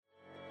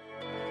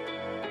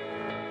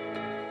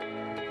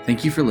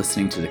Thank you for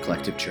listening to the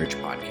Collective Church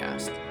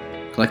podcast.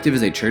 Collective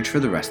is a church for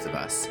the rest of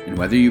us, and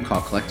whether you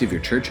call Collective your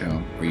church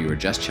home or you are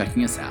just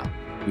checking us out,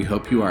 we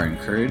hope you are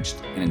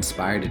encouraged and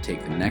inspired to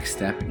take the next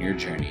step in your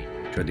journey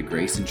toward the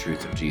grace and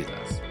truth of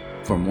Jesus.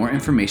 For more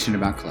information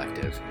about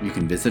Collective, you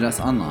can visit us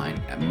online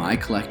at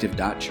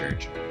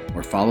mycollective.church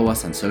or follow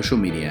us on social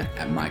media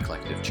at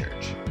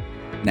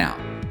mycollectivechurch. Now,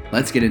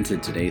 let's get into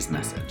today's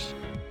message.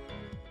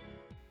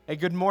 Hey,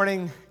 good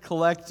morning,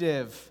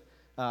 Collective.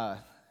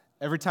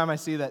 Every time I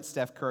see that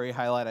Steph Curry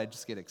highlight, I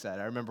just get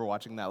excited. I remember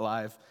watching that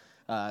live.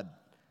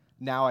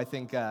 Now I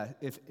think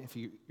if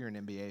you're an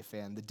NBA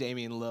fan, the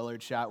Damian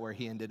Lillard shot where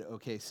he ended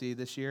OKC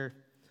this year,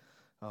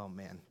 oh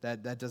man,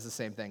 that does the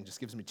same thing. Just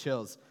gives me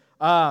chills.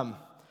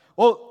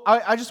 Well,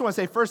 I just want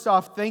to say, first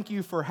off, thank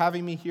you for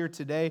having me here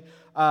today.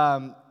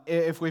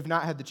 If we've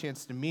not had the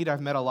chance to meet,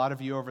 I've met a lot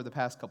of you over the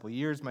past couple of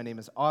years. My name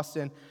is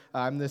Austin.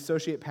 I'm the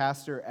associate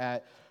pastor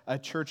at a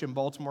church in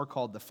Baltimore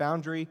called The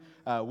Foundry.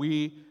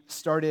 We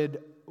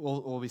started,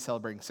 we'll be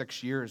celebrating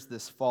 6 years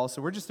this fall,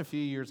 so we're just a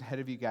few years ahead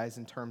of you guys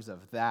in terms of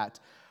that.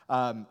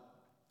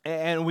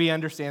 And we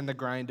understand the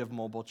grind of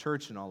mobile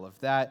church and all of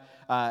that,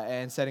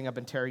 and setting up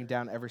and tearing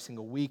down every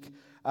single week.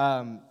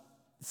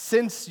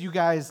 Since you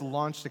guys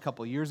launched a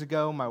couple years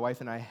ago, my wife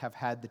and I have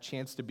had the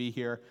chance to be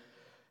here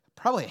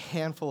probably a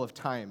handful of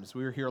times.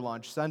 We were here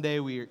Launch Sunday.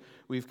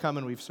 We've come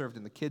and we've served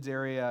in the kids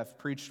area. I've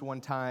preached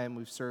one time.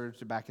 We've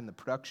served back in the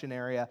production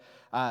area.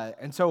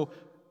 And so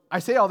I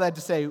say all that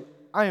to say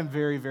I am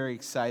very, very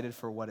excited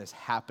for what is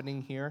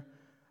happening here.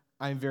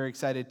 I'm very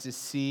excited to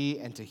see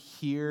and to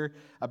hear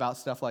about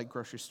stuff like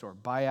grocery store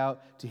buyout,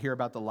 to hear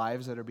about the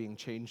lives that are being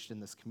changed in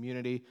this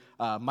community.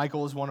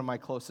 Michael is one of my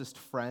closest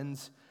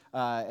friends.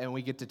 And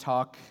we get to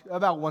talk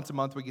about once a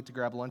month. We get to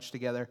grab lunch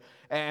together.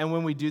 And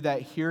when we do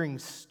that, hearing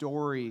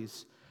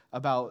stories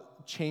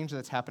about change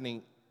that's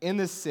happening in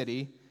this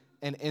city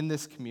and in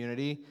this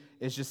community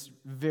is just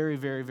very,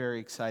 very, very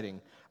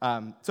exciting.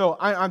 So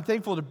I'm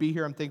thankful to be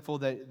here. I'm thankful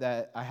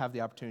that I have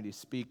the opportunity to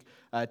speak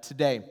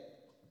today.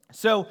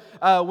 So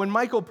when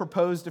Michael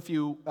proposed a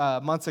few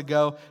months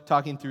ago,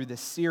 talking through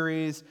this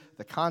series,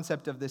 the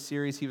concept of this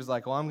series, he was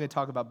like, well, I'm going to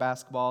talk about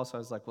basketball. So I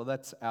was like, well,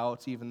 that's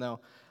out, even though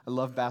I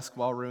love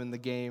basketball, ruin the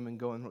game, and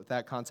going with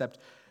that concept.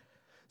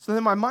 So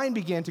then my mind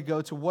began to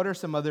go to what are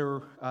some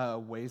other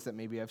ways that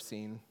maybe I've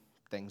seen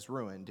things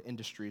ruined,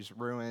 industries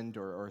ruined,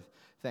 or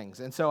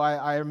things. And so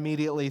I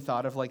immediately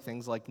thought of like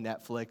things like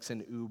Netflix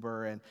and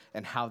Uber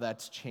and how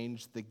that's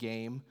changed the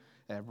game.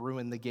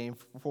 Ruined the game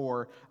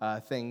for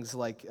things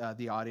like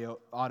the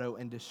auto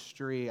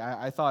industry.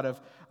 I thought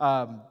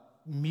of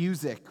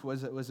music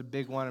was a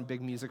big one, a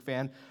big music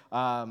fan.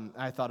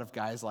 I thought of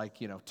guys like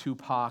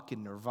Tupac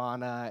and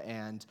Nirvana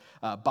and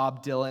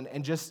Bob Dylan,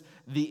 and just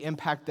the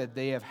impact that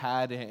they have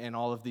had in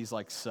all of these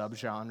like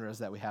subgenres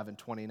that we have in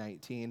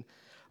 2019.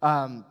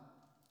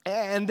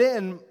 And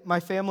then my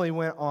family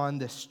went on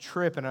this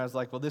trip, and I was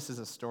like, well, this is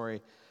a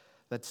story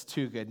that's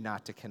too good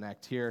not to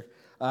connect here.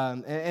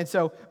 And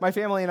so my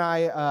family and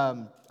I,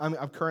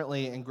 I'm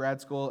currently in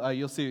grad school.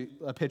 You'll see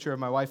a picture of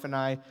my wife and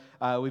I.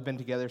 We've been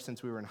together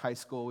since we were in high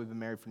school. We've been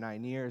married for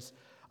 9 years.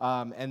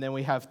 And then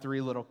we have 3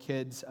 little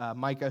kids,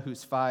 Micah,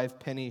 who's 5,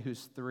 Penny,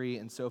 who's 3,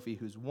 and Sophie,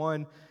 who's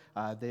 1.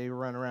 They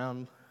run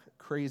around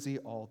crazy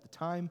all the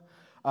time.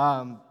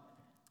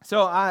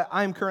 So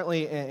I'm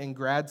currently in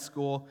grad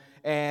school,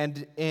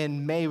 and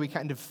in May we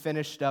kind of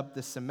finished up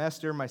the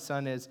semester. My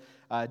son is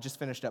just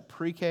finished up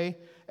pre-K,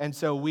 and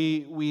so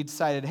we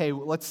decided, hey,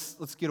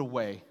 let's get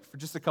away for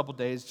just a couple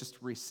days, just to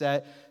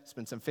reset,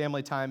 spend some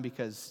family time,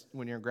 because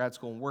when you're in grad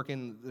school and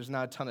working, there's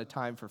not a ton of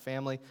time for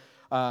family.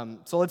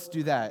 So let's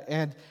do that.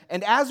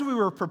 And as we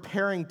were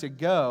preparing to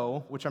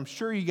go, which I'm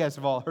sure you guys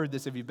have all heard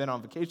this if you've been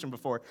on vacation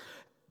before,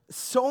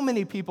 so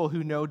many people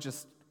who know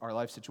just our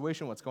life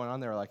situation, what's going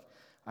on there, are like,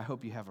 I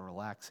hope you have a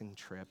relaxing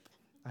trip.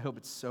 I hope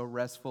it's so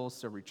restful,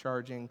 so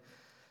recharging,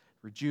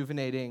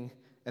 rejuvenating.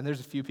 And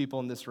there's a few people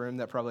in this room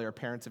that probably are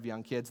parents of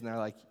young kids, and they're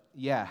like,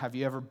 yeah, have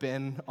you ever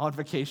been on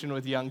vacation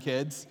with young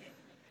kids?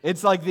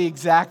 It's like the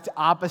exact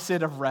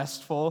opposite of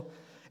restful.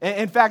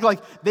 In fact,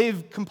 like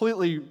they've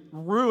completely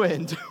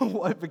ruined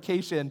what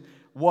vacation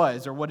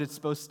was or what it's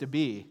supposed to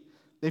be.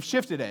 They've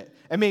shifted it.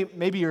 And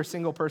maybe you're a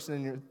single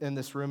person in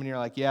this room, and you're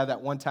like, yeah,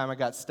 that one time I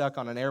got stuck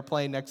on an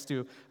airplane next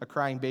to a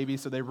crying baby,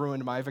 so they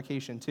ruined my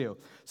vacation too.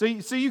 So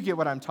you get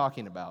what I'm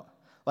talking about.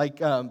 Like,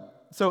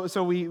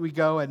 so we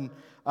go, and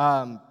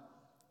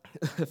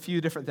a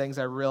few different things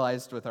I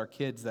realized with our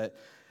kids that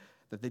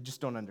they just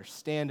don't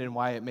understand, and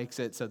why it makes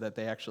it so that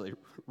they actually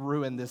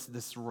ruin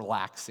this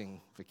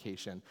relaxing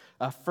vacation.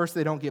 First,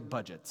 they don't get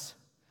budgets.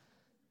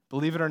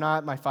 Believe it or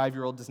not, my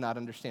 5-year-old does not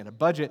understand a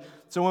budget.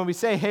 So when we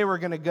say, hey, we're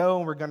going to go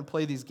and we're going to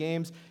play these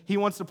games, he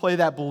wants to play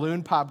that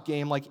balloon pop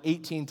game like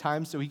 18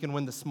 times so he can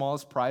win the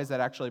smallest prize that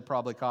actually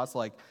probably costs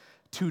like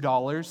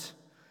 $2.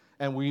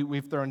 And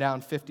we've thrown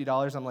down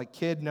 $50. I'm like,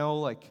 kid, no,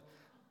 like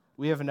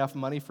we have enough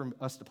money for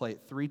us to play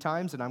it 3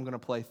 times, and I'm going to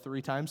play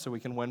 3 times so we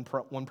can win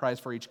one prize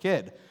for each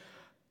kid.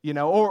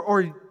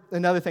 Or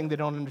another thing they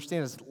don't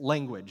understand is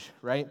language,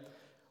 right?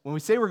 When we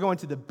say we're going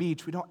to the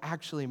beach, we don't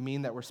actually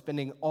mean that we're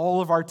spending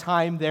all of our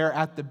time there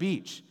at the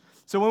beach.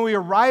 So when we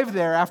arrive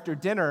there after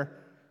dinner,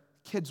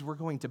 kids, we're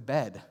going to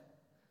bed.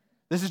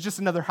 This is just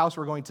another house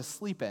we're going to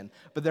sleep in.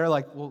 But they're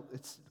like, well,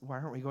 why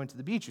aren't we going to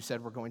the beach? You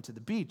said we're going to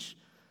the beach.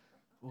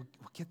 We'll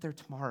get there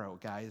tomorrow,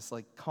 guys.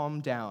 Like,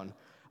 calm down.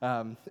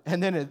 And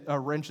then a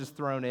wrench is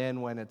thrown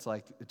in when it's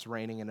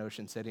raining in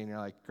Ocean City, and you're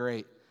like,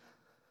 great.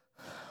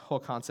 Whole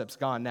concept's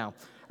gone now.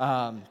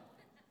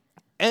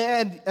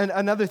 And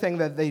another thing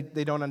that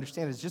they don't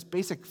understand is just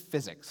basic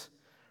physics,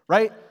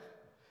 right?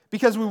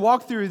 Because we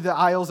walk through the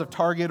aisles of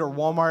Target or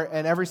Walmart,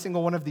 and every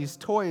single one of these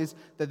toys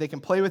that they can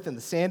play with in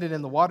the sand and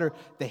in the water,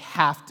 they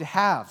have to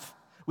have.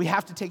 We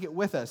have to take it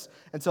with us.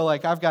 And so,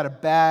 I've got a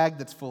bag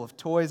that's full of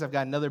toys. I've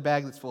got another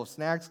bag that's full of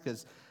snacks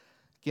because,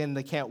 again,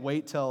 they can't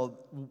wait till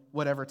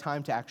whatever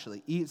time to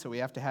actually eat. So we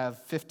have to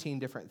have 15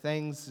 different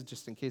things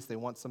just in case they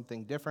want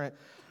something different,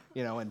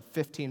 and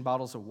 15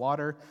 bottles of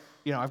water.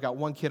 I've got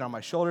one kid on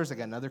my shoulders. I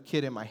got another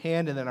kid in my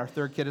hand. And then our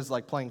third kid is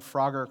playing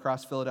Frogger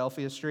across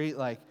Philadelphia Street.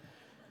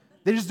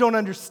 They just don't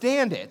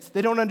understand it.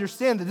 They don't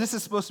understand that this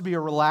is supposed to be a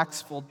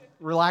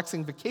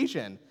relaxing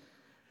vacation.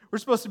 We're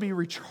supposed to be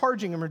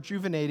recharging and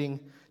rejuvenating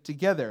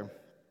together.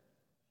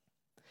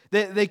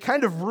 They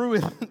kind of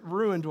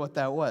ruined what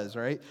that was,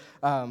 right?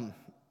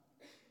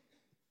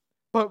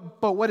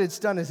 But what it's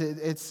done is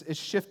it's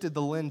shifted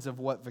the lens of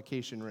what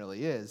vacation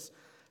really is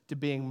to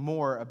being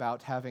more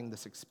about having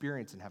this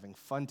experience and having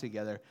fun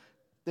together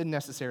than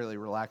necessarily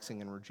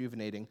relaxing and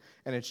rejuvenating.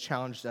 And it's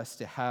challenged us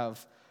to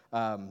have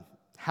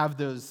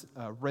those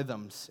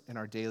rhythms in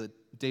our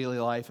daily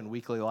life and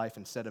weekly life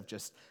instead of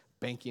just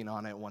banking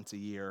on it once a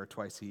year or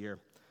twice a year.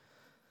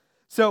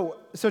 So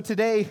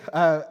today,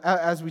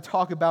 as we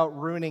talk about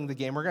ruining the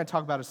game, we're going to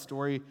talk about a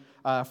story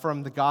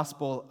from the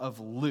Gospel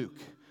of Luke.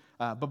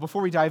 But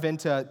before we dive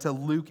into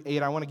Luke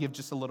 8, I want to give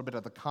just a little bit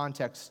of the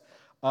context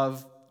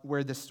of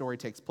where this story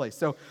takes place.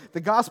 So the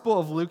Gospel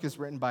of Luke is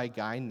written by a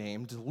guy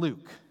named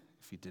Luke,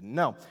 if you didn't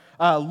know.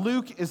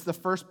 Luke is the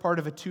first part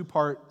of a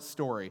two-part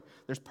story.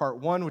 There's part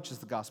 1, which is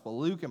the Gospel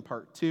of Luke, and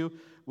part 2,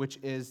 which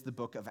is the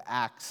book of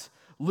Acts.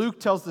 Luke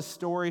tells the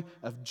story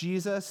of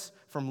Jesus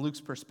from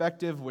Luke's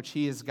perspective, which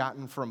he has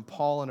gotten from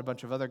Paul and a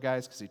bunch of other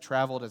guys because he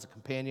traveled as a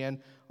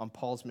companion on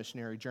Paul's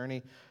missionary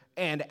journey.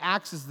 And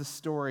Acts is the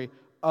story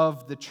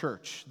of the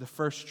church, the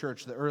first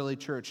church, the early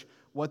church,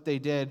 what they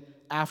did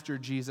after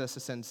Jesus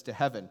ascends to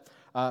heaven.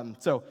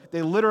 So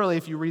they literally,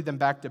 if you read them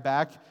back to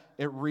back,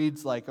 it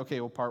reads okay,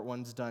 well, part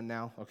 1's done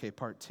now. Okay,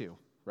 part 2,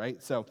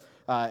 right? So,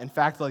 in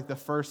fact, the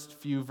first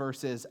few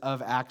verses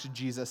of Acts,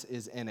 Jesus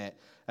is in it.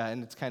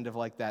 And it's kind of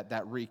like that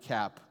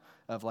recap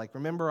of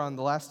remember on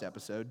the last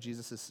episode,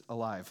 Jesus is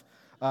alive.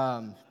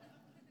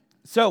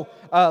 So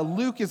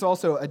Luke is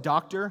also a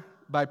doctor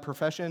by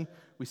profession.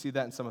 We see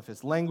that in some of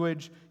his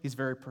language. He's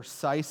very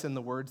precise in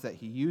the words that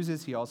he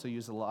uses. He also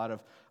uses a lot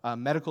of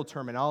medical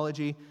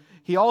terminology.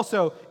 He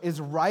also is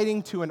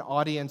writing to an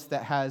audience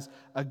that has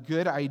a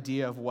good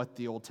idea of what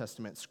the Old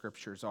Testament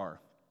scriptures are.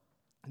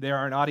 They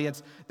are an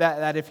audience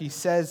that if he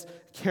says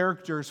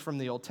characters from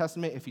the Old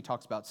Testament, if he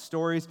talks about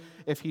stories,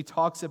 if he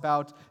talks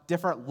about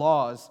different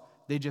laws,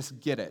 they just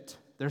get it.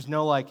 There's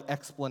no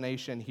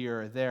explanation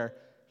here or there.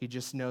 He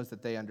just knows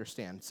that they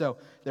understand. So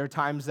there are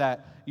times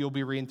that you'll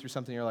be reading through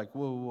something, you're like,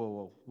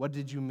 whoa, what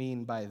did you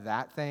mean by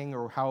that thing?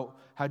 Or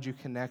how'd you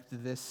connect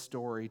this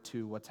story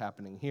to what's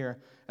happening here?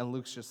 And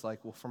Luke's just well,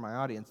 for my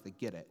audience, they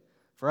get it.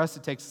 For us,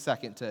 it takes a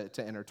second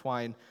to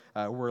intertwine.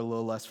 We're a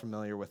little less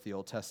familiar with the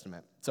Old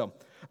Testament. So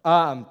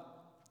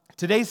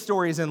today's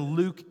story is in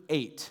Luke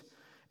 8.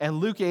 And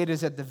Luke 8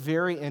 is at the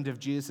very end of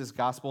Jesus'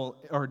 gospel,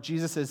 or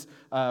Jesus'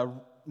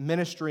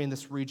 ministry in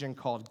this region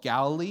called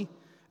Galilee,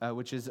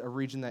 which is a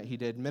region that he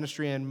did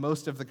ministry in,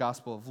 most of the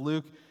Gospel of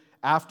Luke.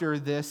 After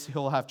this,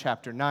 he'll have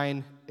chapter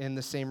 9 in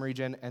the same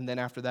region, and then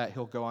after that,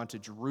 he'll go on to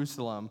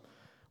Jerusalem,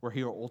 where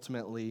he will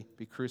ultimately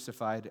be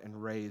crucified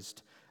and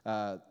raised.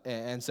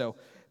 And so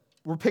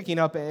we're picking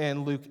up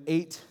in Luke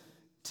 8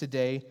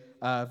 today,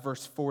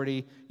 verse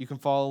 40. You can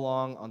follow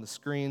along on the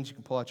screens. You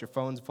can pull out your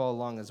phones and follow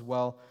along as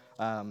well.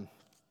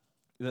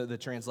 The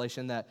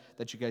translation that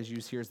you guys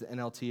use here is the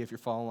NLT if you're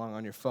following along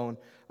on your phone.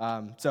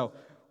 So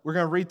we're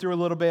going to read through a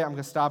little bit. I'm going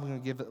to stop. I'm going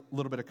to give a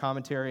little bit of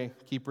commentary,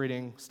 keep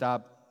reading,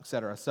 stop,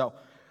 etc. So,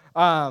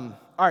 all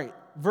right,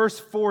 verse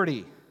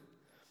 40.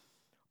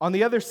 On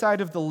the other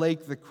side of the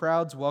lake, the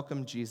crowds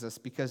welcomed Jesus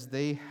because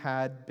they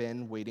had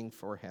been waiting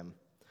for him.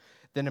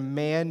 Then a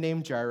man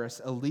named Jairus,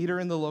 a leader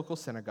in the local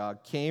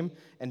synagogue, came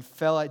and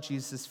fell at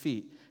Jesus'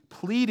 feet,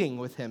 pleading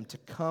with him to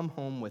come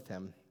home with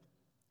him.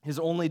 His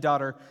only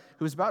daughter,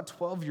 who was about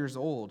 12 years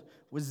old,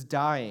 was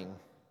dying.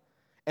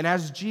 And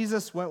as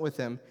Jesus went with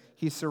him,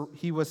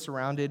 he was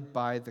surrounded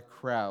by the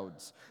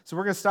crowds. So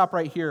we're going to stop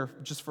right here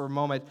just for a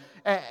moment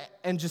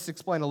and just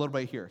explain a little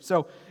bit here.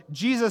 So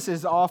Jesus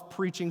is off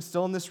preaching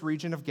still in this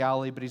region of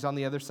Galilee, but he's on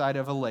the other side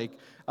of a lake,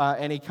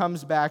 and he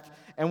comes back.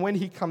 And when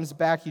he comes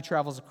back, he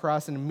travels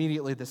across, and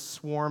immediately this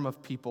swarm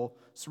of people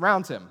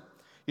surrounds him.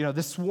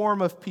 This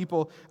swarm of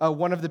people,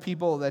 one of the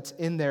people that's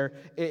in there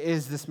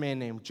is this man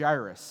named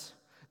Jairus.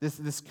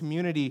 This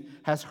community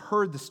has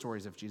heard the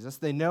stories of Jesus.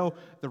 They know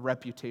the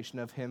reputation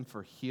of him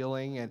for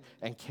healing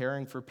and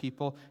caring for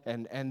people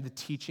and the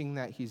teaching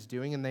that he's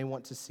doing, and they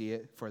want to see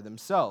it for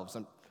themselves.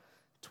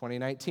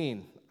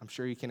 2019, I'm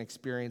sure you can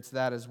experience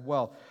that as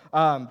well.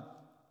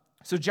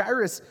 So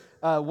Jairus,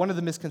 one of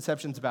the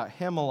misconceptions about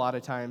him a lot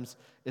of times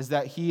is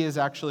that he is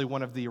actually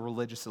one of the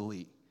religious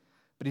elite.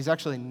 But he's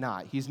actually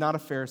not. He's not a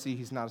Pharisee.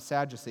 He's not a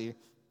Sadducee.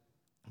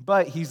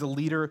 But he's a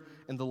leader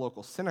in the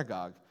local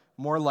synagogue,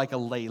 more like a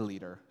lay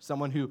leader,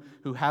 someone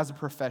who has a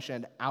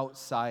profession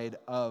outside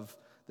of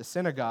the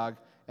synagogue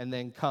and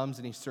then comes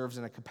and he serves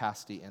in a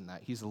capacity in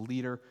that. He's a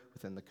leader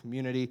within the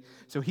community.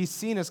 So he's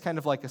seen as kind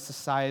of like a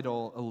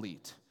societal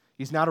elite.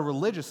 He's not a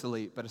religious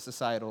elite, but a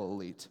societal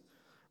elite,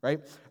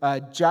 right?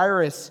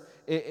 Jairus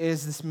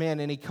is this man,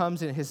 and he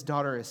comes and his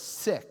daughter is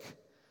sick.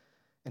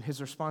 And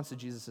his response to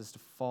Jesus is to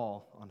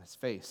fall on his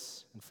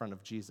face in front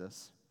of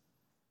Jesus.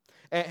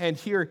 And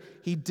here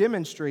he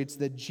demonstrates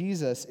that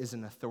Jesus is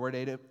an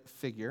authoritative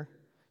figure.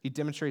 He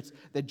demonstrates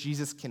that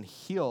Jesus can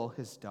heal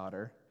his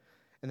daughter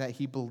and that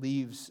he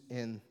believes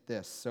in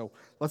this. So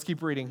let's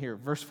keep reading here.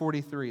 Verse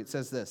 43, it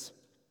says this.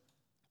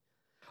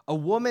 A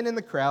woman in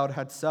the crowd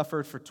had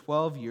suffered for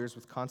 12 years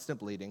with constant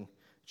bleeding.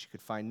 She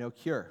could find no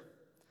cure.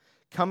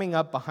 Coming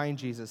up behind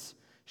Jesus,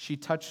 she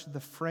touched the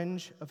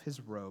fringe of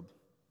his robe.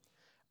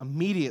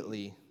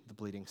 Immediately, the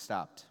bleeding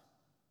stopped.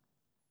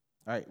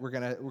 All right, we're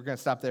gonna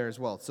stop there as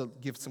well. So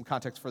give some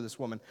context for this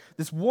woman.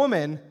 This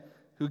woman,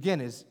 who again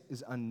is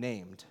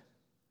unnamed.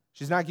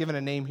 She's not given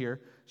a name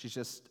here. She's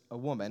just a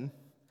woman.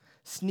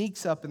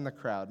 Sneaks up in the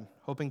crowd,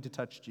 hoping to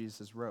touch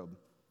Jesus' robe.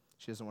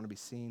 She doesn't want to be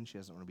seen. She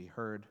doesn't want to be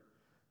heard.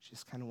 She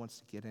just kind of wants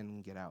to get in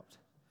and get out.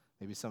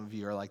 Maybe some of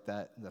you are like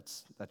that.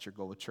 That's your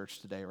goal with church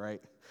today,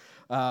 right?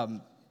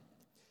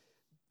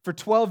 For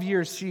 12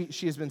 years,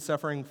 she has been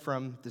suffering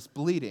from this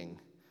bleeding.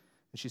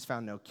 And she's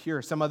found no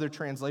cure. Some other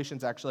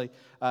translations actually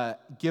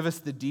give us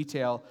the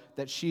detail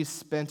that she's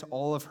spent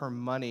all of her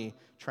money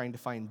trying to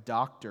find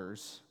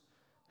doctors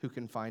who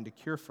can find a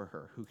cure for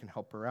her, who can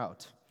help her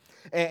out.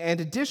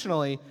 And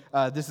additionally,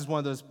 this is one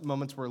of those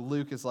moments where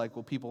Luke is like,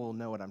 well, people will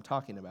know what I'm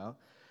talking about.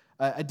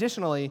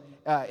 Additionally,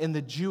 in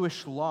the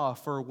Jewish law,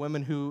 for a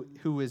woman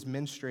who is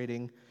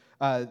menstruating,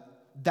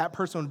 that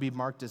person would be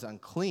marked as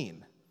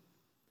unclean.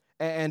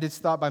 And it's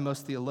thought by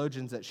most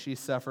theologians that she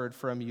suffered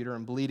from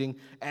uterine bleeding,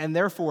 and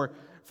therefore,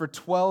 for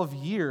 12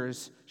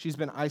 years, she's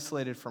been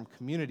isolated from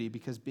community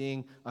because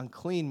being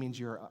unclean means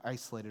you're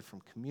isolated from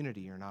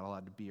community. You're not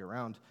allowed to be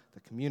around the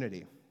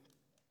community.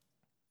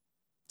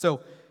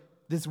 So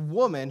this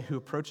woman who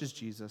approaches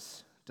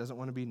Jesus, doesn't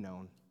want to be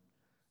known,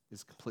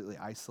 is completely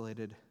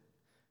isolated.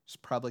 She's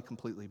probably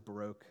completely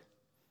broke.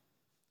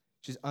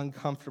 She's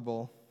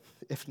uncomfortable,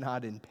 if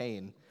not in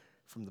pain,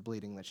 from the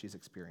bleeding that she's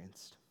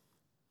experienced.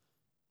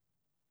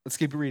 Let's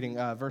keep reading,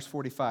 verse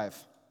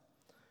 45.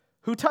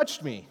 Who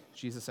touched me?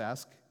 Jesus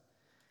asked.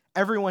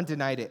 Everyone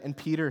denied it, and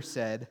Peter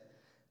said,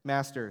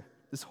 Master,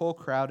 this whole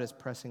crowd is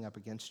pressing up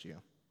against you.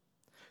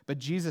 But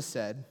Jesus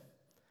said,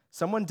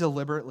 someone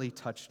deliberately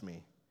touched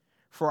me,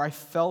 for I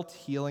felt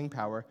healing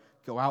power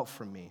go out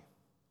from me.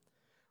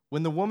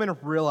 When the woman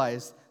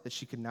realized that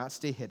she could not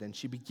stay hidden,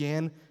 she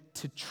began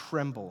to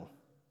tremble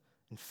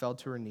and fell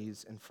to her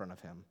knees in front of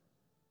him.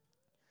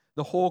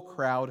 The whole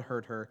crowd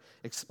heard her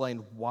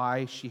explain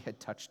why she had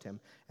touched him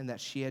and that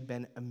she had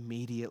been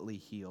immediately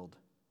healed.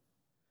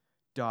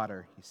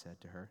 Daughter, he said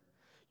to her,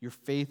 your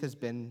faith has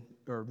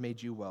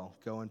made you well.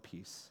 Go in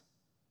peace.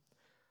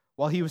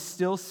 While he was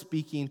still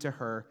speaking to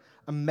her,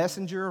 a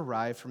messenger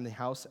arrived from the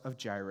house of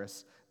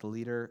Jairus, the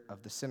leader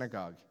of the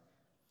synagogue.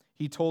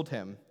 He told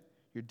him,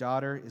 your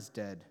daughter is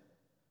dead.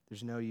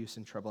 There's no use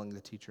in troubling the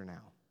teacher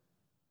now.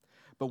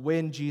 But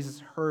when Jesus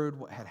heard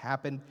what had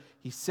happened,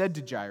 he said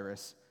to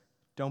Jairus,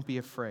 don't be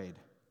afraid.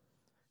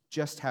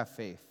 Just have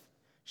faith.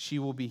 She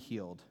will be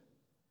healed.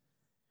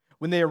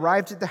 When they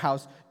arrived at the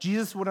house,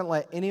 Jesus wouldn't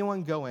let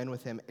anyone go in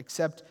with him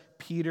except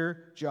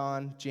Peter,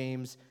 John,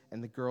 James,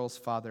 and the girl's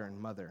father and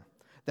mother.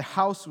 The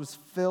house was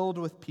filled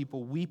with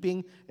people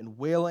weeping and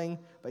wailing,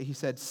 but he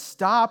said,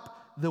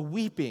 stop the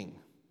weeping.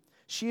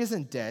 She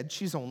isn't dead,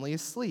 she's only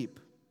asleep.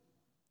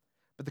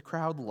 But the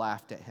crowd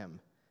laughed at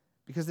him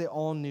because they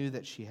all knew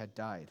that she had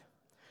died.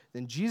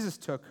 Then Jesus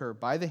took her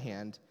by the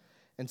hand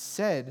and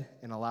said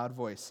in a loud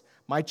voice,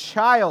 my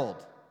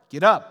child,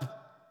 get up.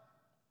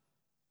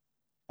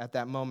 At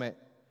that moment,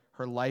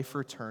 her life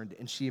returned,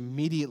 and she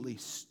immediately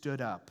stood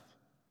up.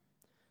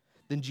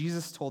 Then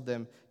Jesus told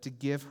them to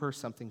give her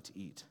something to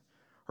eat.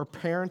 Her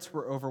parents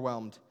were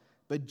overwhelmed,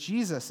 but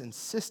Jesus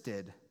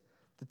insisted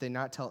that they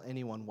not tell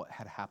anyone what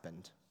had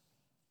happened.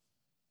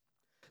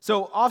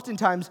 So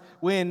oftentimes,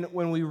 when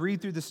we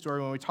read through the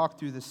story, when we talk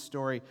through this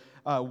story,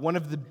 one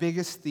of the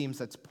biggest themes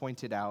that's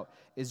pointed out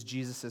is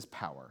Jesus'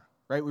 power.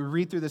 Right? We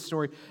read through this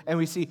story and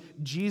we see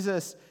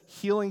Jesus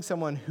healing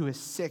someone who is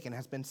sick and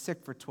has been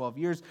sick for 12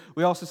 years.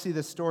 We also see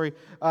the story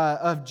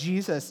of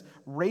Jesus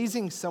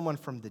raising someone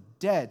from the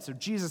dead. So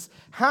Jesus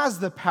has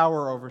the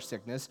power over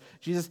sickness.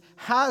 Jesus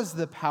has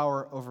the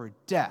power over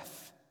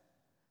death.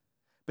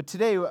 But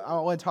today,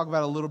 I want to talk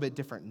about a little bit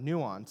different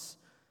nuance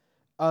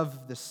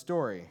of the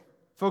story,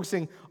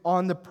 focusing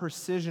on the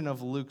precision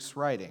of Luke's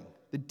writing,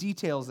 the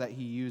details that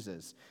he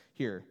uses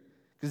here,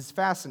 because it's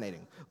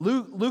fascinating.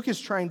 Luke is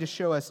trying to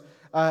show us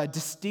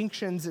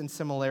distinctions and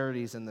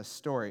similarities in this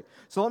story.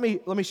 So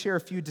let me share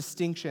a few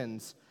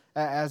distinctions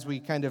as we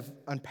kind of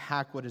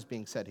unpack what is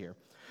being said here.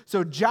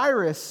 So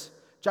Jairus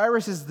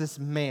is this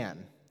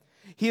man.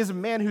 He is a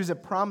man who's a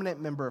prominent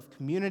member of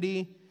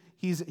community.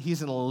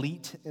 He's an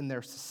elite in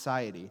their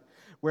society.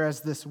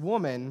 Whereas this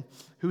woman,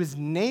 who is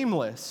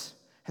nameless,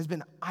 has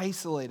been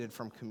isolated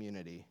from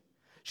community.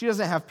 She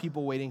doesn't have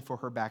people waiting for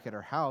her back at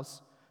her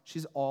house.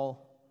 She's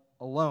all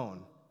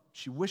alone.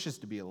 She wishes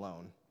to be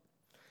alone.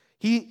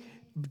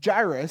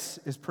 Jairus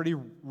is pretty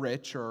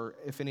rich, or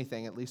if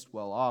anything, at least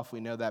well off.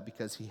 We know that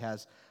because he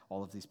has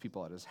all of these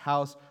people at his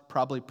house,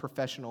 probably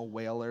professional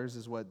wailers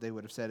is what they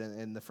would have said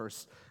in the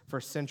first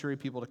century,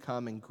 people to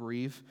come and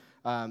grieve.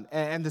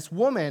 And this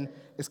woman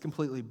is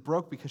completely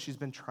broke because she's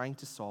been trying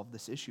to solve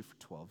this issue for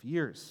 12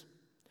 years.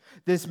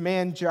 This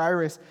man,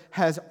 Jairus,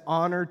 has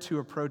honor to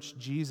approach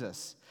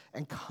Jesus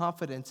and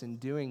confidence in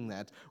doing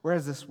that,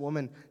 whereas this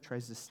woman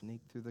tries to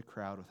sneak through the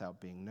crowd without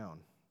being known.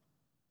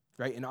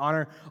 Right? And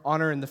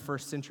honor in the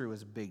first century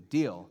was a big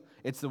deal.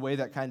 It's the way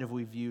that kind of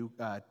we view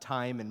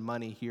time and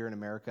money here in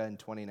America in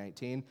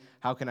 2019.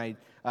 How can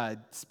I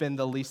spend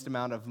the least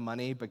amount of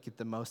money but get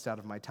the most out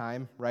of my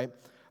time, right?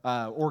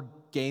 Or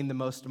gain the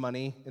most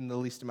money in the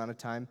least amount of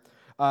time.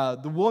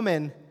 The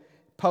woman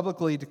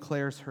publicly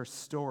declares her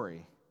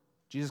story.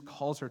 Jesus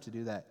calls her to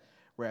do that,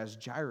 whereas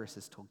Jairus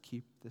is told,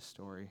 keep the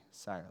story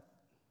silent.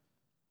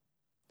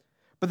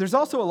 But there's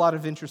also a lot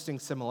of interesting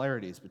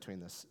similarities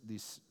between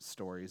these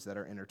stories that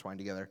are intertwined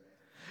together.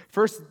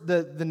 First,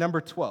 the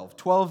number 12,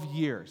 12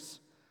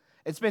 years.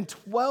 It's been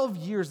 12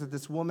 years that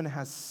this woman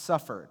has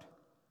suffered.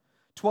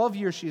 12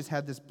 years she has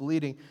had this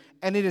bleeding,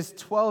 and it is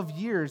 12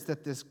 years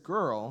that this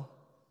girl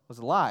was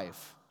alive.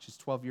 She's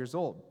 12 years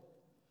old.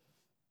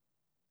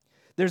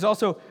 There's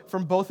also,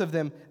 from both of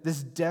them,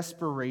 this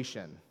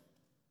desperation.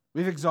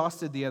 We've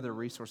exhausted the other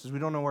resources. We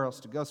don't know where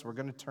else to go, so we're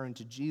going to turn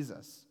to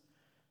Jesus.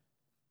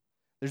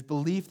 There's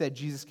belief that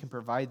Jesus can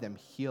provide them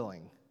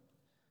healing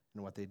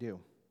in what they do.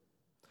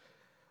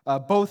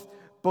 Both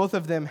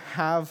of them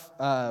have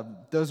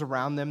those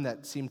around them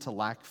that seem to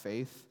lack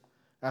faith,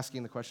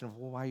 asking the question of,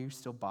 well, why are you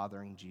still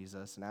bothering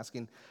Jesus? And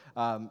asking,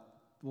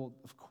 well,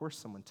 of course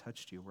someone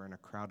touched you. We're in a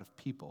crowd of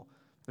people.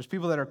 There's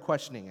people that are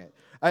questioning it.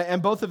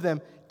 And both of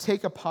them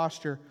take a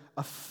posture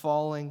of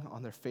falling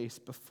on their face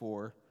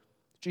before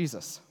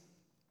Jesus.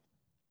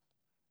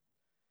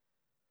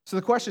 So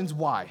the question is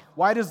why?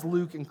 Why does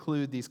Luke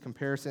include these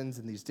comparisons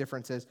and these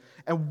differences?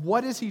 And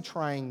what's he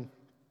trying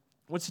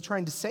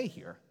to say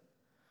here?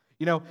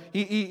 You know,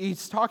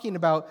 he's talking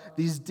about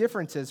these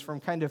differences from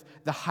kind of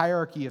the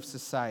hierarchy of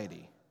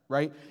society,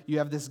 right? You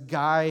have this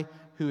guy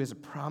who is a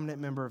prominent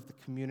member of the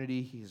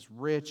community. He is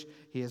rich.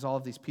 He has all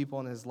of these people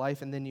in his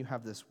life. And then you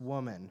have this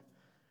woman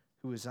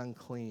who is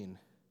unclean,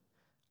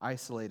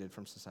 isolated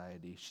from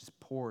society. She's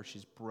poor.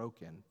 She's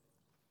broken.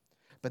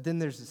 But then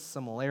there's the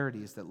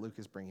similarities that Luke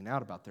is bringing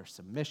out about their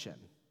submission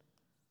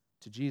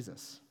to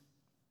Jesus.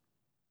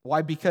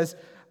 Why? Because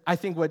I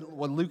think what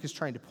Luke is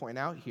trying to point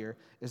out here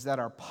is that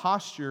our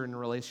posture in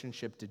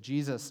relationship to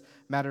Jesus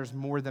matters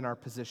more than our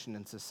position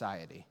in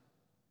society.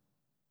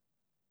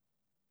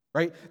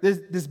 Right?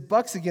 This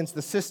bucks against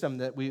the system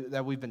that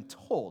we've been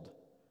told.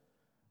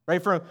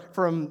 Right?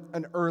 From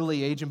an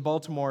early age in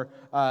Baltimore,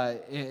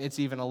 it's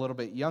even a little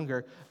bit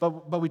younger,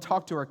 but we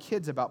talk to our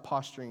kids about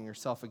posturing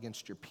yourself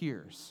against your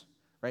peers.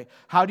 Right?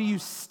 How do you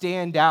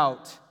stand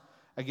out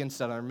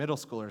against other middle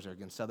schoolers or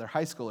against other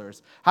high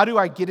schoolers? How do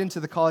I get into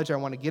the college I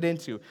want to get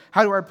into?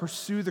 How do I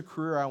pursue the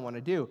career I want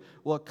to do?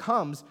 Well, it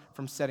comes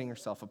from setting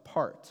yourself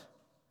apart.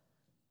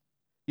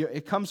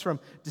 It comes from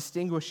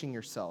distinguishing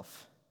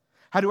yourself.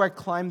 How do I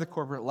climb the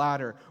corporate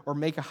ladder or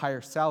make a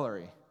higher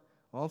salary?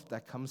 Well,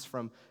 that comes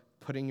from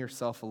putting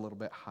yourself a little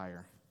bit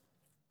higher.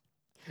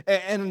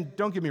 And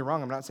don't get me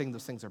wrong, I'm not saying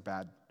those things are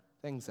bad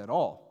things at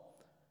all.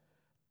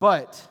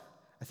 But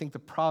I think the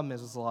problem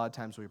is a lot of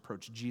times we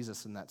approach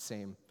Jesus in that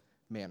same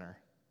manner.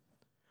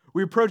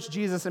 We approach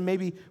Jesus and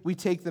maybe we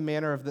take the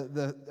manner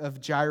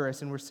of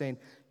Jairus and we're saying,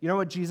 you know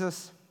what,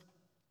 Jesus,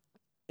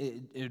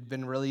 it would have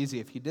been really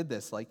easy if you did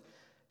this. Like,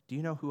 do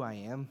you know who I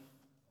am?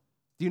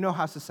 Do you know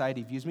how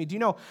society views me? Do you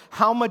know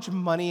how much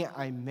money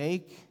I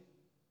make?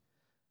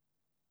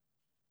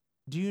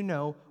 Do you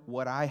know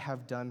what I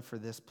have done for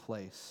this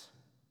place?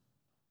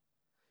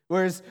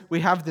 Whereas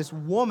we have this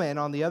woman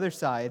on the other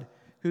side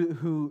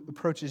who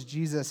approaches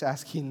Jesus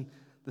asking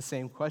the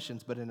same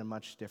questions, but in a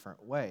much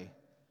different way.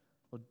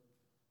 Well,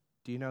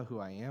 do you know who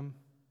I am?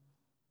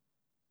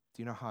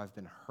 Do you know how I've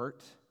been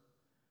hurt?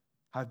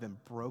 How I've been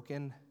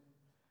broken?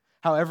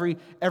 How every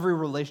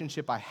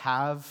relationship I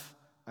have,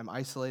 I'm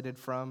isolated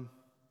from?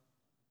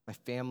 My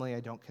family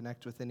I don't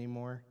connect with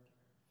anymore?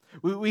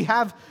 We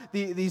have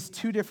these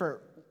two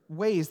different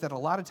ways that a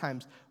lot of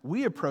times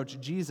we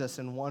approach Jesus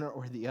in one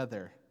or the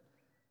other.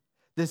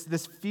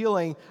 This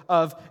feeling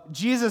of,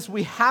 Jesus,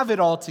 we have it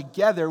all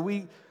together.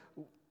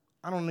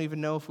 I don't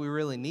even know if we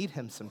really need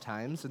him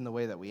sometimes in the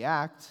way that we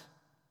act.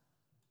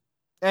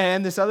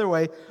 And this other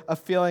way of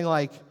feeling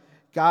like,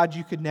 God,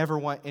 you could never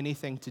want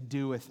anything to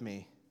do with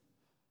me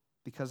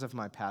because of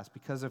my past,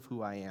 because of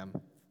who I am.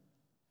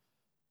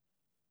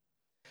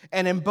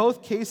 And in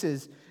both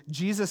cases,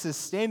 Jesus is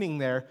standing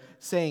there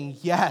saying,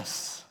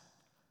 yes,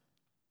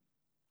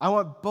 I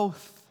want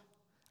both.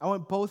 I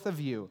want both of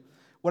you.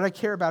 What I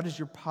care about is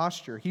your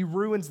posture. He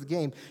ruins the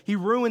game. He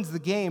ruins the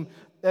game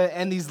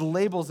and these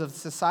labels of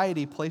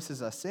society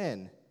places us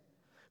in,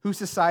 who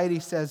society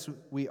says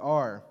we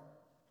are.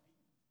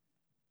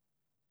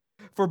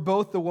 For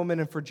both the woman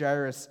and for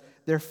Jairus,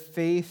 their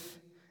faith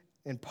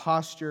and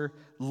posture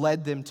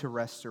led them to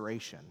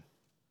restoration,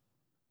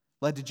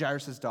 led to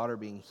Jairus' daughter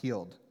being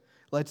healed,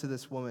 led to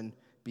this woman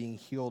being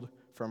healed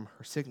from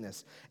her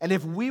sickness. And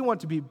if we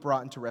want to be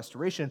brought into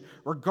restoration,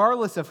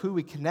 regardless of who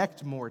we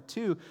connect more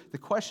to, the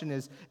question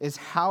is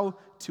how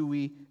do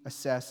we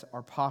assess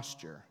our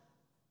posture?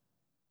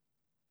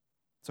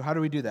 So how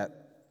do we do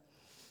that?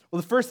 Well,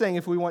 the first thing,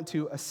 if we want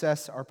to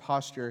assess our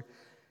posture,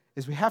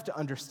 is we have to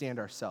understand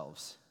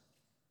ourselves.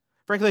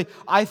 Frankly,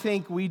 I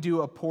think we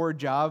do a poor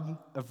job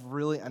of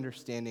really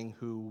understanding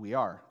who we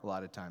are a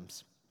lot of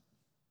times.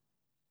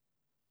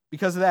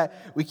 Because of that,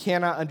 we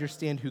cannot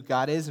understand who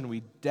God is, and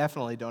we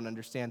definitely don't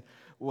understand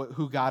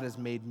who God has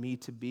made me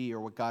to be or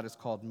what God has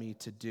called me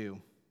to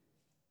do.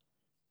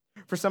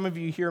 For some of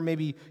you here,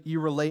 maybe you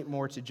relate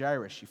more to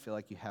Jairus. You feel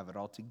like you have it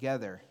all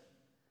together.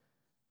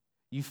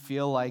 You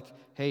feel like,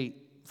 hey,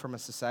 from a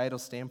societal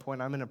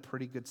standpoint, I'm in a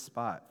pretty good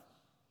spot.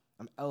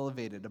 I'm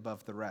elevated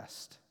above the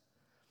rest.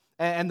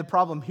 And the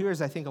problem here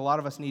is I think a lot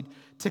of us need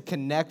to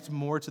connect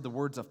more to the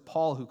words of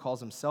Paul, who calls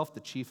himself the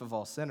chief of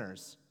all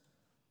sinners.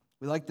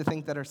 We like to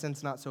think that our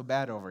sin's not so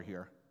bad over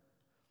here.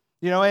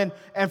 And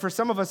for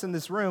some of us in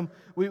this room,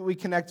 we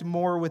connect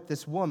more with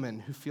this woman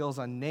who feels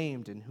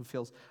unnamed and who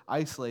feels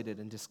isolated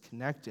and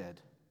disconnected,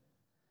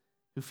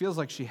 who feels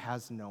like she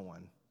has no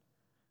one,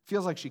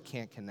 feels like she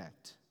can't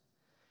connect.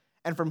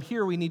 And from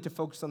here, we need to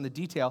focus on the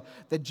detail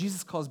that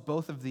Jesus calls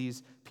both of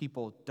these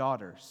people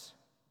daughters,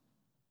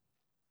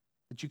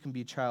 that you can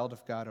be a child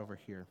of God over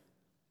here.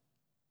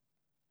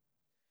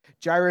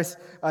 Jairus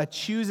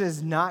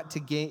chooses not to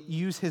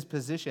use his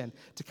position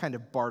to kind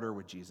of barter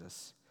with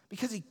Jesus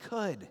because he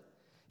could.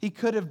 He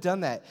could have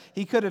done that.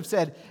 He could have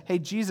said, hey,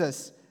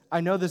 Jesus,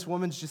 I know this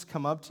woman's just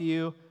come up to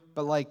you,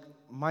 but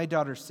my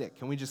daughter's sick.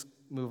 Can we just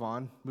move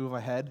on, move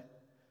ahead?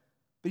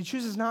 But he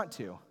chooses not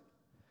to.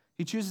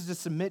 He chooses to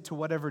submit to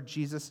whatever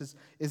Jesus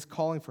is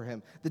calling for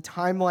him, the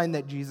timeline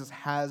that Jesus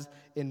has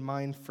in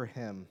mind for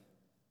him.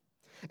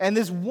 And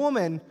this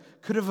woman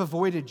could have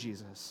avoided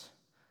Jesus.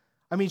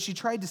 She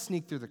tried to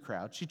sneak through the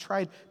crowd. She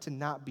tried to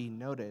not be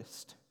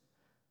noticed.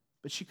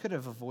 But she could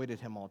have avoided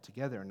him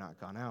altogether and not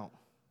gone out.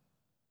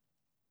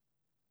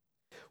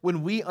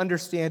 When we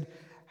understand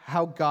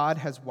how God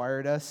has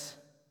wired us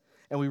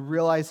and we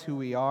realize who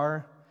we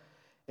are,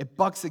 it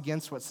bucks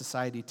against what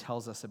society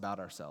tells us about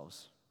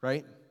ourselves,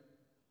 right?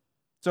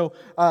 So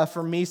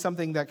for me,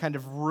 something that kind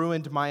of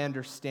ruined my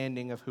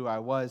understanding of who I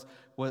was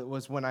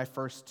when I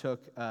first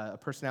took a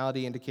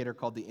personality indicator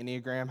called the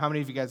Enneagram. How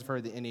many of you guys have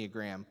heard of the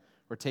Enneagram?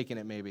 Or taken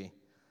it maybe?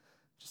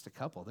 Just a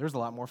couple. There's a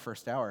lot more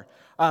first hour.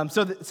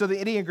 So the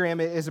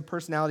Enneagram is a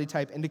personality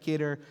type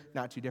indicator,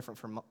 not too different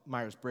from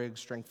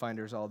Myers-Briggs,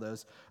 StrengthsFinders, all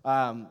those.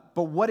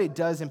 But what it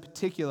does in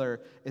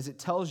particular is it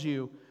tells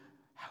you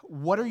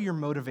what are your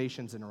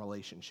motivations in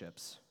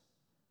relationships?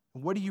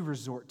 What do you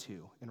resort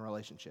to in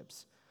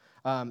relationships?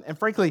 And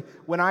frankly,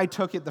 when I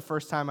took it the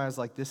first time, I was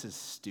like, this is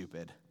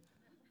stupid.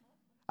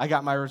 I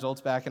got my results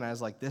back and I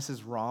was like, this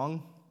is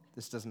wrong.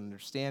 This doesn't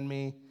understand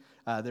me.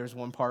 There's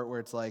one part where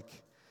it's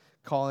like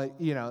telling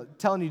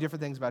you different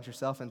things about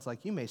yourself, and it's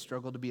like, you may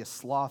struggle to be a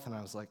sloth. And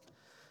I was like,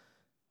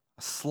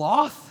 a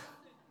sloth?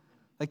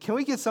 Can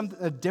we get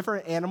a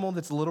different animal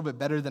that's a little bit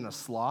better than a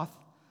sloth?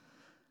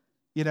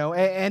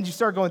 And you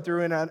start going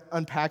through and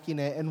unpacking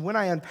it. And when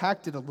I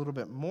unpacked it a little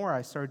bit more,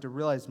 I started to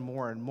realize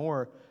more and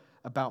more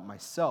about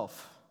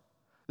myself.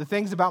 The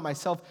things about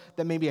myself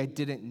that maybe I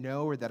didn't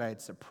know or that I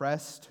had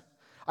suppressed.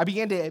 I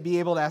began to be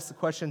able to ask the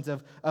questions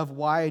of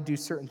why I do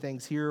certain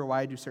things here or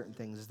why I do certain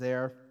things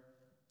there,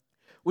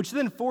 which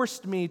then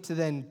forced me to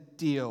then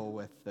deal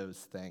with those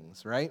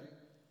things, right?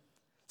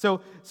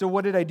 So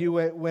what did I do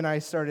when I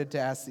started to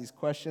ask these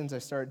questions? I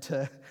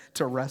started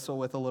to wrestle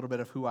with a little bit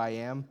of who I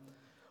am.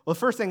 Well, the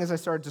first thing is I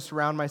started to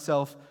surround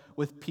myself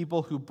with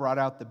people who brought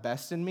out the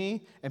best in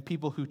me and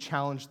people who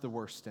challenged the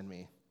worst in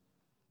me.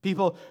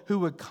 People who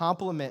would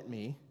compliment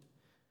me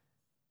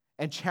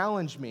and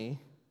challenge me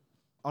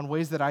on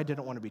ways that I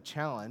didn't want to be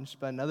challenged,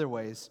 but in other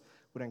ways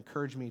would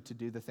encourage me to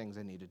do the things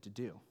I needed to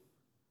do,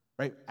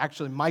 right?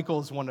 Actually,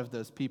 Michael's one of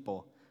those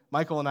people.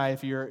 Michael and I,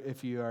 if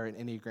you are an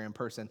Enneagram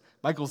person,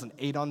 Michael's an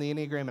 8 on the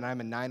Enneagram and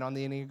I'm a 9 on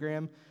the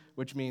Enneagram,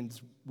 which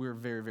means we're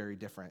very, very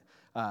different.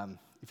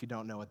 If you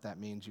don't know what that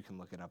means, you can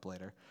look it up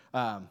later.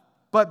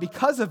 But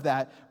because of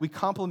that, we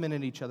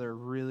complemented each other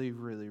really,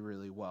 really,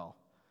 really well.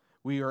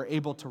 We are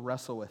able to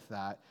wrestle with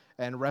that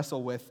and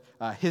wrestle with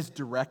his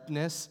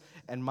directness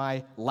and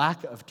my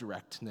lack of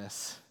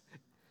directness.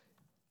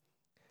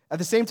 At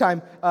the same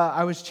time,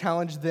 I was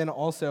challenged then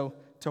also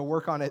to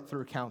work on it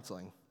through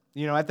counseling.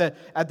 You know, at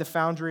the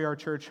Foundry, our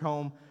church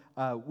home,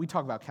 we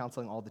talk about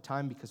counseling all the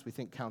time because we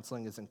think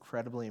counseling is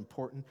incredibly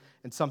important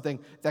and something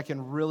that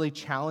can really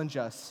challenge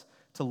us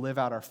to live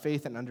out our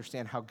faith and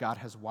understand how God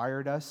has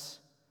wired us.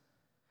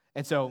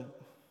 And so,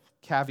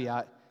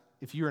 caveat,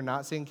 if you are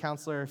not seeing a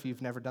counselor, if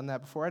you've never done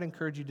that before, I'd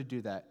encourage you to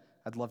do that.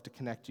 I'd love to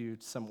connect you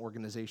to some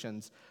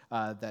organizations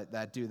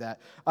that do that.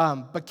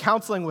 But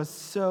counseling was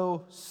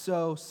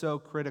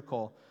so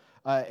critical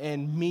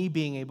in me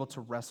being able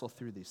to wrestle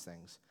through these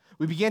things.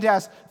 We began to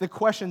ask the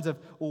questions of,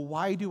 well,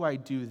 why do I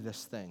do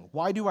this thing?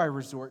 Why do I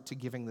resort to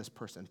giving this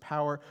person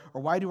power?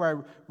 Or why do I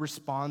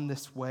respond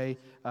this way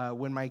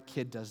when my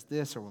kid does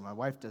this or when my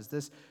wife does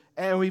this?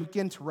 And we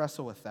begin to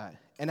wrestle with that.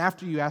 And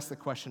after you ask the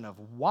question of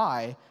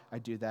why I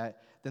do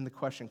that, then the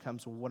question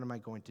comes, well, what am I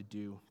going to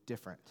do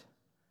different?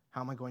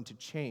 How am I going to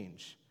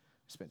change?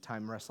 I spent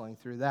time wrestling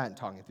through that and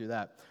talking through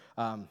that.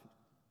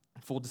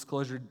 Full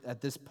disclosure, at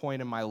this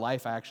point in my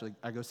life, I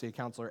go see a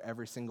counselor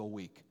every single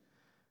week.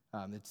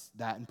 It's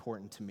that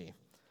important to me.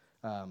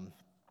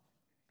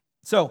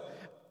 So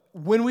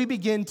when we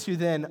begin to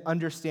then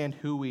understand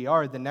who we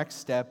are, the next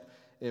step,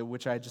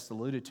 which I just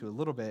alluded to a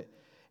little bit,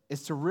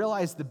 is to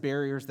realize the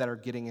barriers that are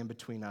getting in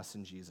between us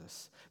and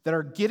Jesus, that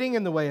are getting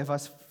in the way of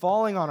us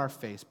falling on our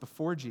face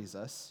before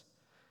Jesus,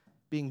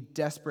 being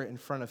desperate in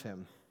front of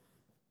him.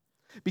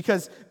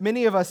 Because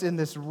many of us in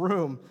this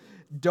room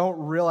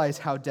don't realize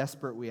how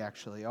desperate we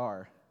actually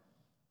are.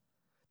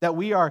 That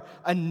we are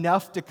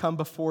enough to come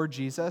before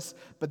Jesus,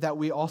 but that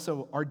we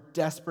also are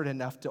desperate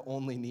enough to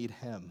only need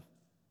him.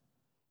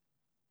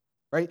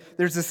 Right?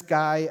 There's this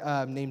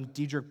guy named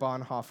Dietrich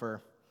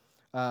Bonhoeffer,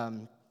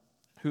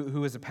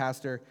 who is a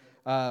pastor,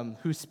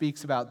 who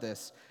speaks about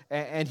this.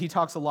 And he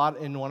talks a lot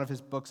in one of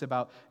his books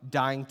about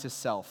dying to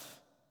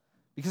self.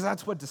 Because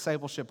that's what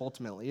discipleship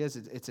ultimately is.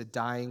 It's a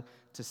dying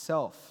to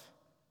self.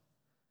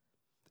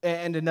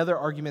 And another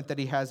argument that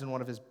he has in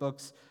one of his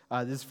books,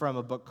 this is from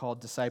a book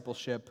called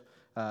Discipleship,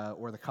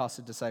 or The Cost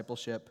of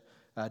Discipleship,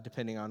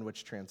 depending on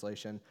which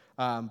translation.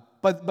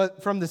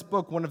 But from this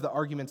book, one of the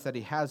arguments that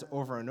he has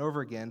over and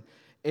over again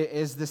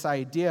is this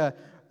idea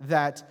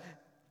that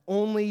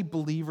only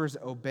believers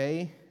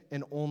obey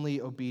and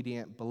only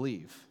obedient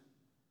believe.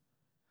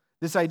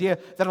 This idea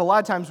that a lot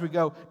of times we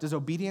go, does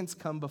obedience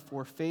come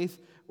before faith,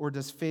 or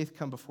does faith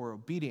come before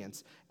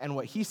obedience? And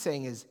what he's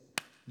saying is,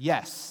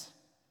 yes.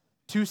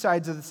 Two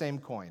sides of the same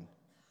coin.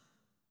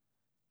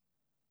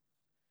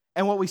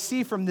 And what we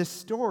see from this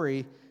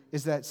story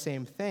is that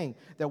same thing,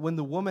 that when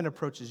the woman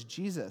approaches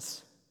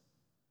Jesus,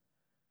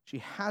 she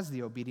has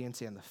the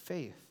obedience and the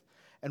faith.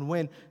 And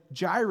when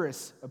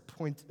Jairus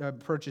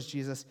approaches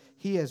Jesus,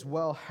 he as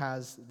well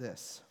has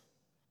this.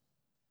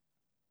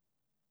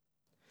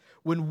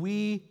 When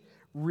we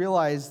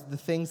realize the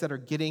things that are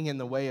getting in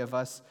the way of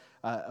us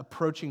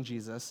approaching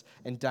Jesus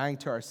and dying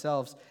to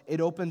ourselves,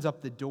 it opens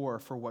up the door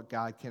for what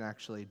God can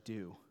actually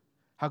do,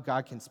 how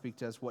God can speak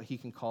to us, what he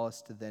can call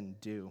us to then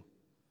do.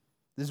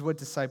 This is what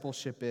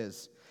discipleship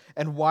is,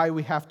 and why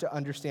we have to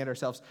understand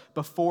ourselves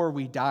before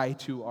we die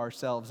to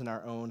ourselves and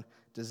our own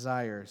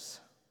desires.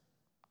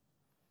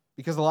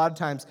 Because a lot of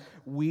times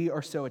we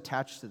are so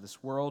attached to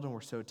this world and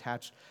we're so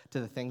attached to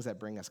the things that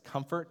bring us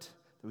comfort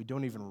that we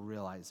don't even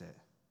realize it.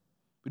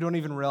 We don't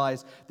even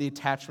realize the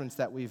attachments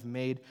that we've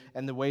made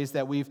and the ways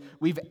that we've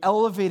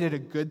elevated a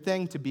good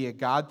thing to be a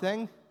God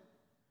thing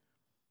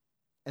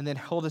and then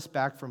held us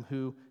back from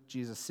who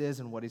Jesus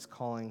is and what he's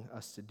calling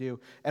us to do.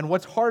 And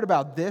what's hard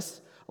about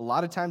this, a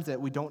lot of times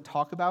that we don't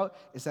talk about,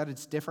 is that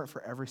it's different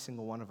for every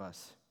single one of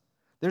us.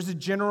 There's a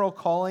general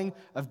calling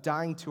of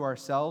dying to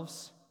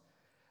ourselves,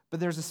 but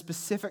there's a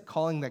specific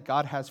calling that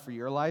God has for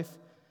your life,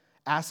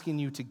 asking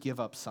you to give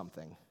up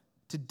something,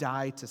 to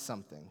die to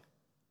something.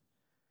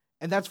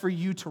 And that's for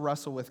you to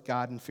wrestle with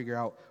God and figure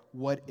out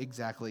what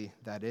exactly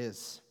that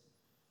is.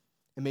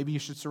 And maybe you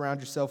should surround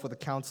yourself with a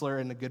counselor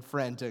and a good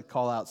friend to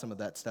call out some of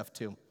that stuff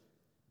too.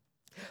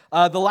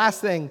 The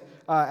last thing,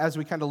 as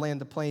we kind of land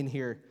the plane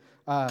here,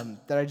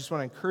 that I just want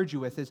to encourage you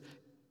with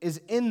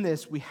is in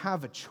this we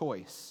have a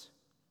choice.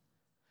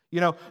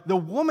 You know, the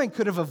woman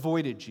could have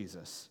avoided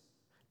Jesus.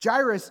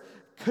 Jairus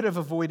could have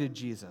avoided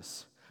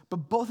Jesus.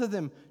 But both of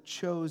them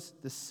chose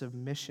the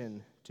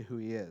submission to who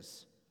he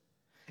is.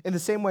 In the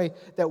same way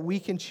that we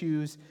can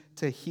choose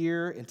to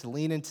hear and to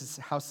lean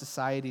into how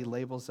society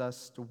labels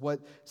us, to what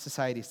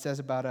society says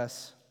about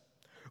us,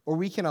 or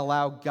we can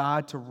allow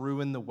God to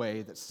ruin the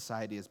way that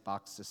society has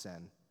boxed us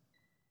in.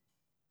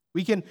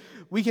 We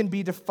can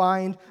be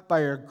defined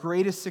by our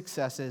greatest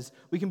successes.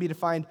 We can be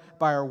defined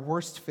by our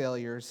worst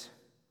failures.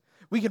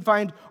 We can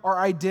find our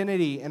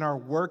identity in our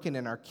work and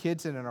in our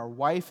kids and in our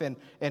wife and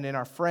in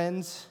our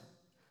friends,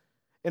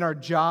 in our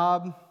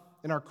job,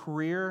 in our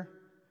career,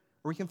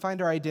 or we can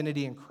find our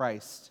identity in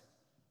Christ.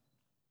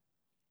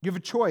 You have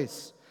a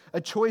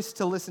choice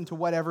to listen to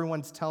what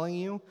everyone's telling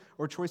you,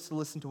 or a choice to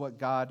listen to what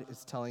God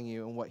is telling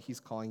you and what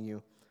he's calling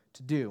you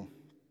to do.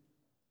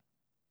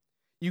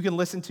 You can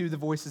listen to the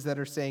voices that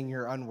are saying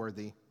you're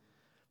unworthy,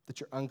 that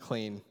you're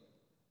unclean,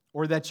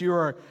 or that you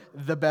are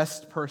the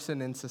best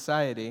person in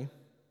society.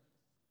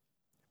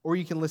 Or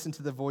you can listen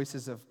to the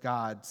voices of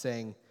God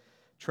saying,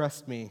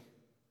 trust me,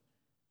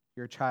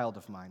 you're a child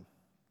of mine.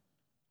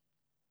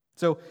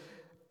 So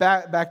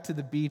back to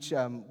the beach,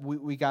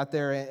 we got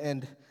there,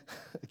 and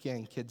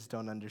again, kids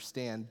don't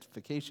understand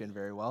vacation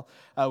very well.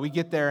 We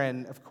get there,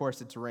 and of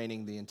course, it's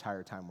raining the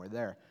entire time we're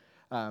there.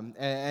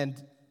 And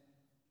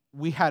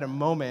we had a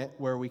moment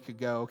where we could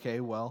go, okay,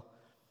 well,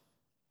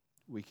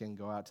 we can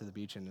go out to the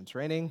beach and it's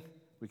raining.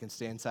 We can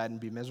stay inside and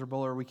be miserable,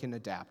 or we can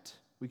adapt.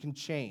 We can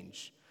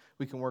change.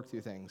 We can work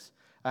through things.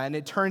 And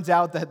it turns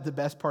out that the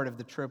best part of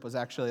the trip was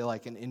actually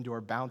like an indoor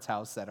bounce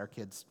house that our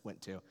kids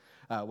went to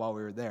while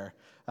we were there,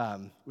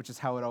 which is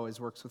how it always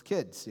works with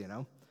kids, you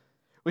know.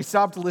 We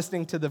stopped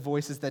listening to the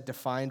voices that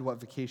defined what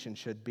vacation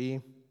should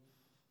be.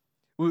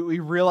 We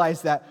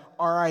realized that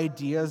our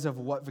ideas of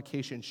what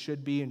vacation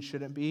should be and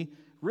shouldn't be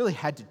really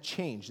had to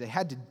change. They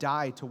had to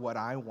die to what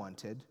I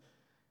wanted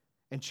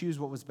and choose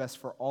what was best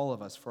for all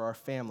of us, for our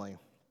family.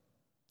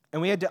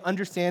 And we had to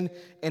understand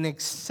and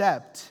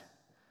accept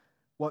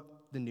what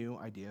the new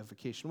idea of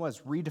vacation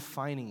was,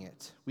 redefining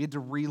it. We had to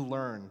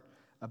relearn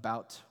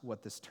about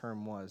what this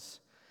term was.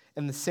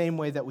 In the same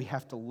way that we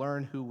have to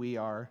learn who we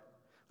are,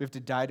 we have to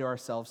die to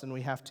ourselves, and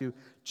we have to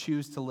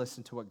choose to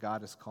listen to what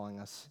God is calling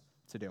us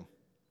to do.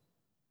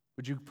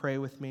 Would you pray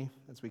with me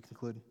as we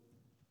conclude?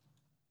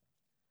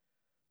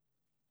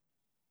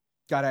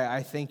 God,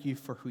 I thank you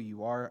for who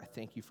you are. I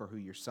thank you for who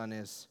your Son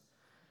is.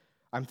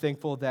 I'm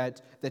thankful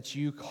that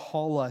you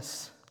call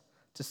us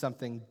to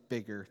something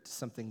bigger, to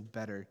something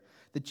better,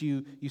 that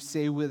you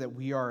say that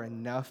we are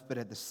enough, but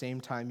at the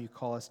same time you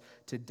call us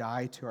to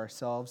die to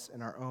ourselves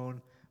and our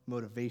own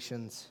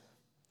motivations.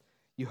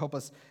 You help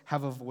us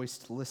have a voice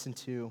to listen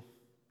to,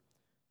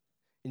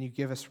 and you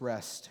give us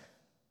rest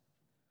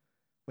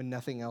when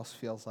nothing else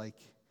feels like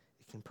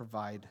it can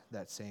provide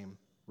that same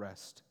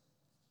rest.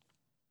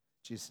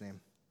 In Jesus'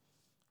 name,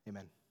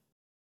 amen.